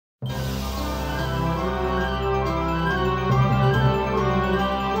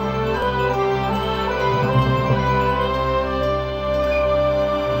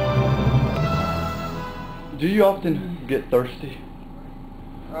Do you often get thirsty?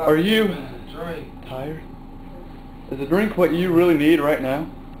 Are you tired? Is a drink what you really need right now?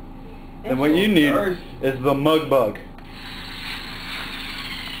 And what you need is the Mug Bug.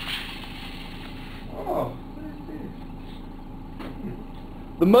 Oh,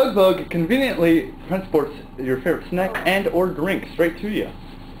 The Mug Bug conveniently transports your favorite snack and or drink straight to you.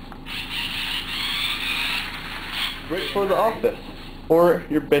 Great for the office or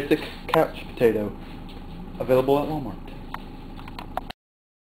your basic couch potato. Available at Walmart.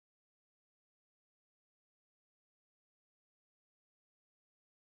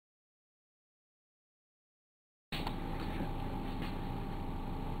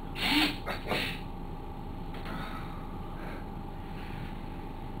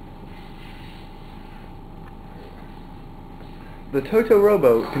 The Toto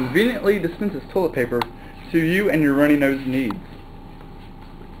Robo conveniently dispenses toilet paper to you and your runny nose needs.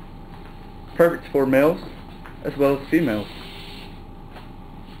 Perfect for males as well as females.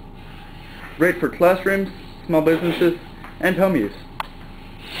 Great for classrooms, small businesses, and home use.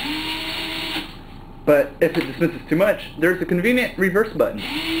 But if it dispenses too much, there's a convenient reverse button,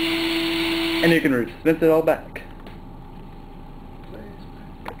 and you can dispense it all back.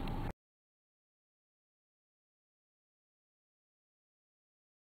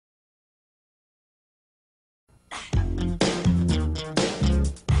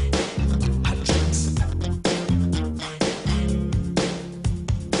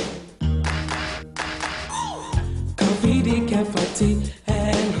 Coffee, decaf, tea,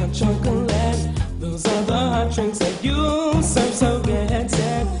 and hot chocolate. Those are the hot drinks that you serve, so get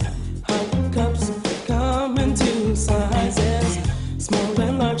set. Hot cups come in two sizes, small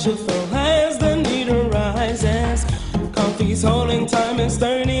and large to fill as the need arises. Coffee's holding time is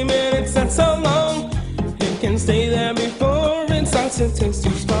 30 minutes, that's so long. It can stay there before it starts to taste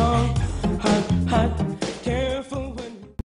too strong. Hot, hot.